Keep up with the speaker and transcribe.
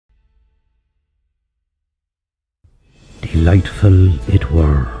Delightful it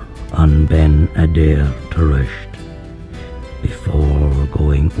were on Ben Adair to rest, before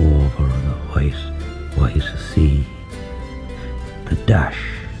going over the white sea, the dash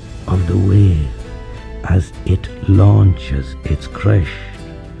of the wave as it launches its crest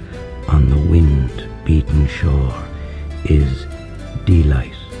on the wind-beaten shore is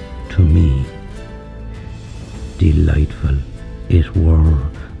delight to me. Delightful it were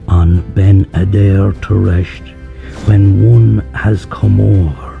on Ben Adair to rest, when one has come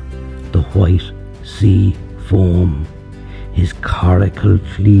over the white sea foam, his coracle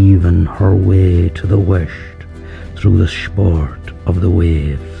cleaving her way to the west through the sport of the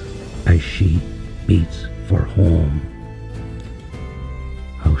waves as she beats for home.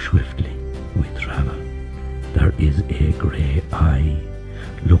 How swiftly we travel, there is a grey eye,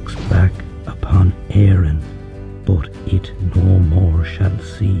 looks back upon Erin, but it no more shall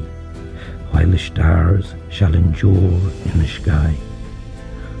see, while the stars shall endure in the sky.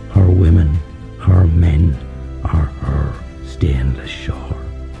 Her women, her men are her stainless shore.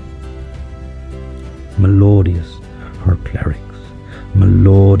 Melodious her clerics,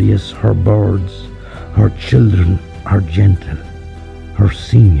 melodious her birds, her children are gentle, her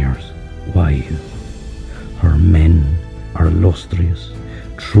seniors wise. Her men are lustrous,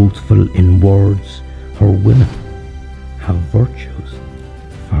 truthful in words, her women have virtues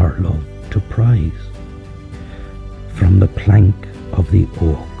far love to prize. From the plank of the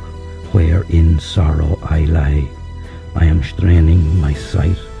oak, where in sorrow I lie, I am straining my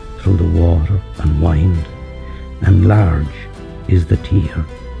sight through the water and wind, and large is the tear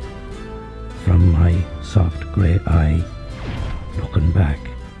from my soft grey eye, looking back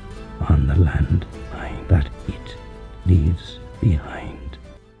on the land that it leaves behind.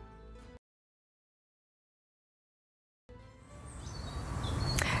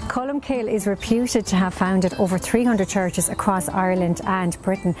 Colmcille is reputed to have founded over 300 churches across Ireland and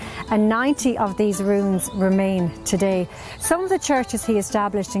Britain, and 90 of these ruins remain today. Some of the churches he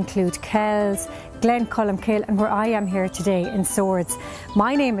established include Kells, Glen Colmcille, and where I am here today in Swords.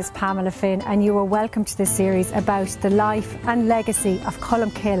 My name is Pamela Finn, and you are welcome to this series about the life and legacy of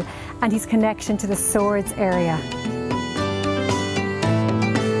Colmcille and his connection to the Swords area.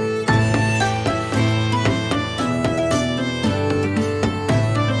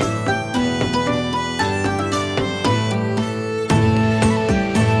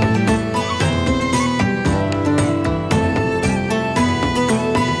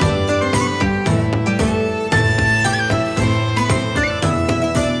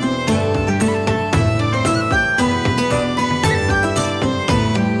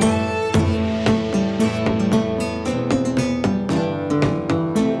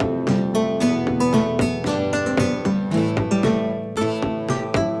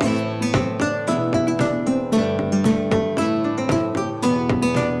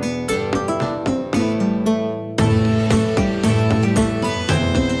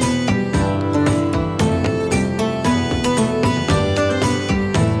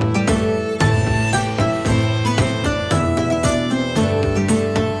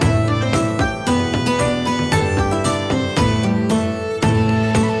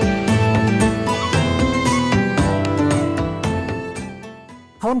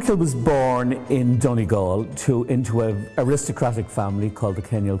 Colmcille was born in Donegal into an aristocratic family called the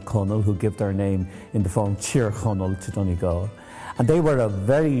Kenneal Connell, who give their name in the form Tír Connell to Donegal. And they were a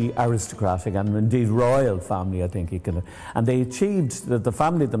very aristocratic and indeed royal family, I think you can. And they achieved, the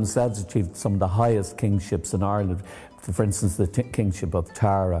family themselves achieved some of the highest kingships in Ireland, for instance, the kingship of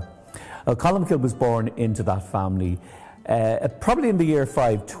Tara. Colmcille was born into that family probably in the year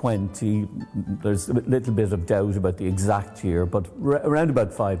 520. There's a little bit of doubt about the exact year, but around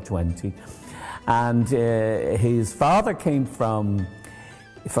about 520. And his father came from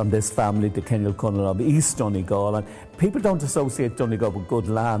this family, the Kenneal Connell of East Donegal. And people don't associate Donegal with good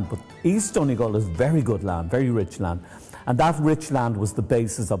land, but East Donegal is very good land, very rich land. And that rich land was the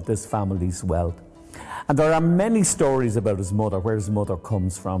basis of this family's wealth. And there are many stories about his mother, where his mother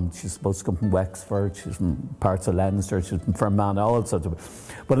comes from. She's supposed to come from Wexford, she's from parts of Leinster, she's from Fermanagh, all sorts of it.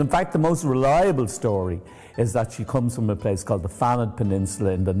 But in fact, the most reliable story is that she comes from a place called the Fanad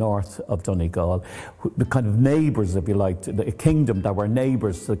Peninsula in the north of Donegal, the kind of neighbours, if you like, a kingdom that were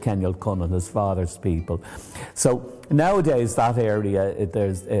neighbours to Kenneal Connell, his father's people. So nowadays, that area,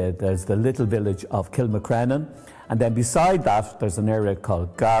 there's the little village of Kilmacrennan. And then beside that, there's an area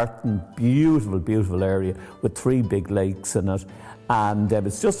called Garton, beautiful, beautiful area with 3 big lakes in it. And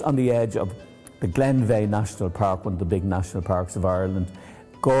it's just on the edge of the Glenveigh National Park, one of the big national parks of Ireland.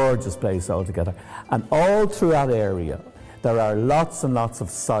 Gorgeous place altogether. And all through that area, there are lots and lots of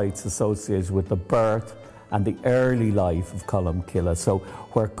sites associated with the birth and the early life of Colmcille. So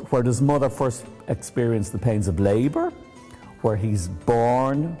where his mother first experienced the pains of labour, where he's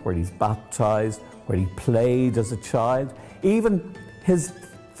born, where he's baptised, where he played as a child, even his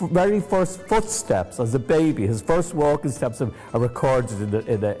very first footsteps as a baby, his first walking steps are recorded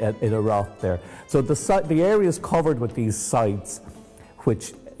in a rock there. So the area is covered with these sites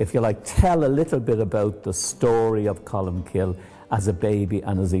which, if you like, tell a little bit about the story of Colmcille as a baby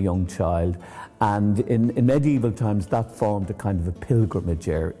and as a young child. And in medieval times that formed a kind of a pilgrimage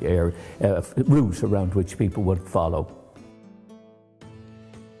route around which people would follow.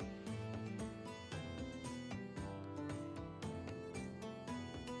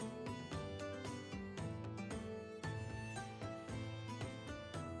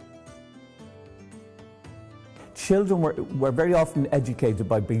 Children were very often educated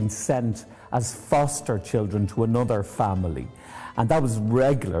by being sent as foster children to another family. And that was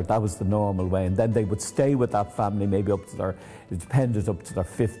regular, that was the normal way. And then they would stay with that family maybe up to their, it depended, up to their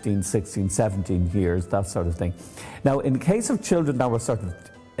 15, 16, 17 years, that sort of thing. Now, in the case of children that were sort of,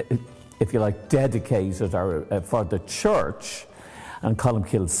 if you like, dedicated or, for the church, and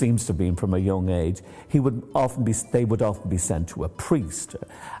Colmcille seems to have been from a young age, they would often be sent to a priest.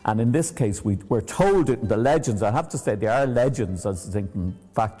 And in this case, we're told in the legends, I have to say they are legends as I think in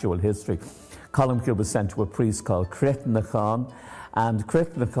factual history, Colmcille was sent to a priest called Cretnachan, and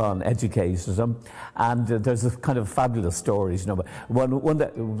Cretnachan educated him. And there's a kind of fabulous stories, you know. One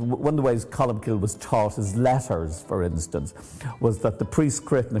of the ways Colmcille was taught his letters, for instance, was that the priest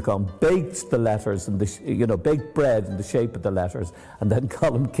Cretnachan baked the letters and baked bread in the shape of the letters, and then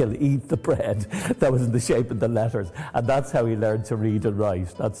Colmcille eat the bread that was in the shape of the letters, and that's how he learned to read and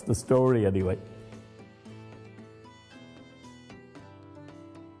write. That's the story, anyway.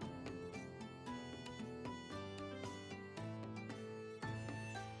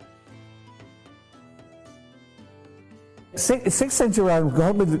 Sixth century Ireland,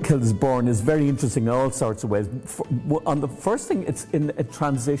 Colmcille is born, is very interesting in all sorts of ways. On the first thing, it's in a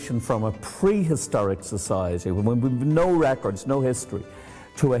transition from a prehistoric society, when we've no records, no history,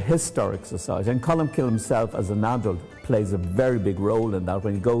 to a historic society. And Colmcille himself, as an adult, plays a very big role in that.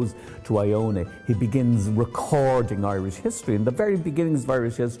 When he goes to Iona, he begins recording Irish history. In the very beginnings of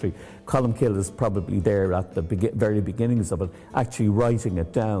Irish history, Colmcille is probably there at the very beginnings of it, actually writing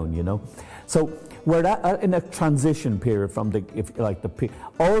it down, you know. So we're in a transition period from the, if you like,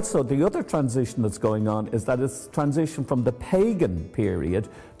 also the other transition that's going on is that it's transition from the pagan period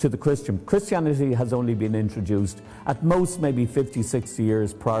to the Christian. Christianity has only been introduced at most maybe 50, 60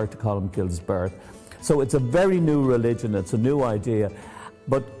 years prior to Colmcille's birth. So it's a very new religion, it's a new idea.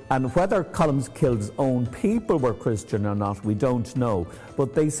 And whether Colmcille's own people were Christian or not, we don't know.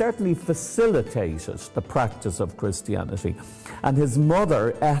 But they certainly facilitated the practice of Christianity. And his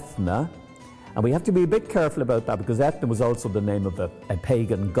mother, Ethna, and we have to be a bit careful about that because Ethna was also the name of a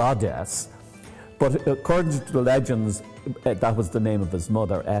pagan goddess. But according to the legends, that was the name of his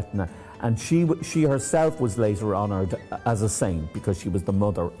mother, Ethna. And she herself was later honoured as a saint because she was the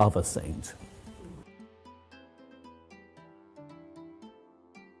mother of a saint.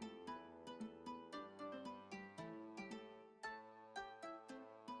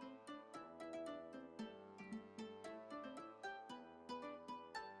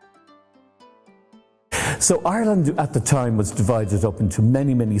 So Ireland at the time was divided up into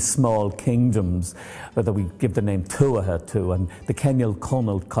many, many small kingdoms that we give the name Tuatha to, and the Kenil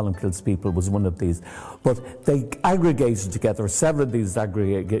Conal, Colmcille's people, was one of these. But they aggregated together, several of these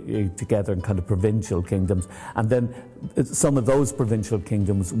aggregated together in kind of provincial kingdoms, and then some of those provincial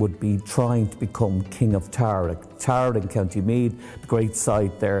kingdoms would be trying to become King of Tara. Tara in County Meath, the great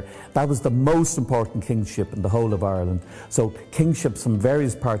site there, that was the most important kingship in the whole of Ireland. So kingships from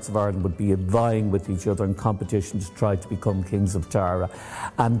various parts of Ireland would be vying with each other in competition to try to become kings of Tara.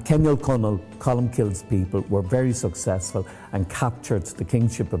 And Kenil Conal, Colmcille's people, were very successful and captured the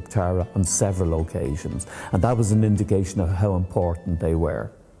kingship of Tara on several occasions. And that was an indication of how important they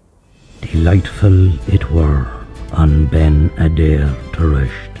were. Delightful it were on Ben Adair to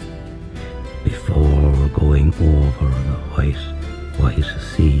rest, before going over the white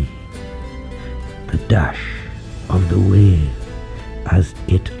sea, the dash of the wave as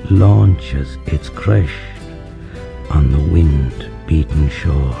it launches its crest on the wind-beaten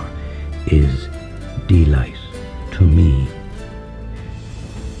shore is delight to me.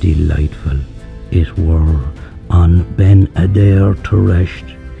 Delightful it were on Ben Adair to rest,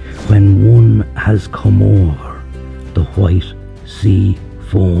 when one has come over the white sea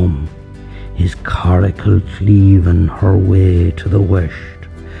foam, his coracle cleaving her way to the west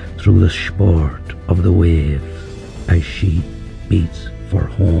through the sport of the wave as she beats for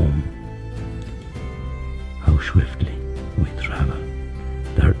home.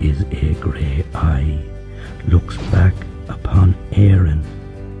 heron,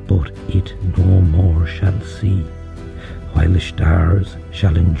 but it no more shall see, while the stars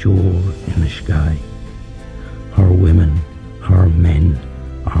shall endure in the sky. Her women, her men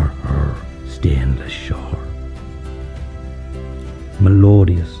are her stainless shore.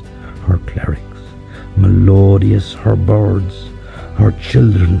 Melodious her clerics, melodious her birds, her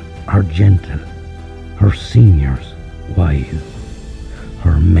children are gentle, her seniors wise.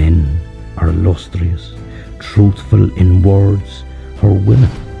 Her men are lustrous, truthful in words, her women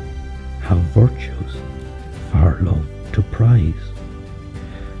have virtues for love to prize.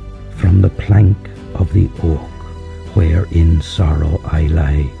 From the plank of the oak, where in sorrow I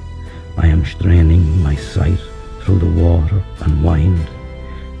lie, I am straining my sight through the water and wind,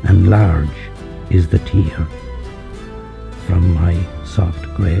 and large is the tear from my soft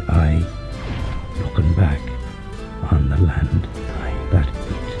grey eye, looking back on the land that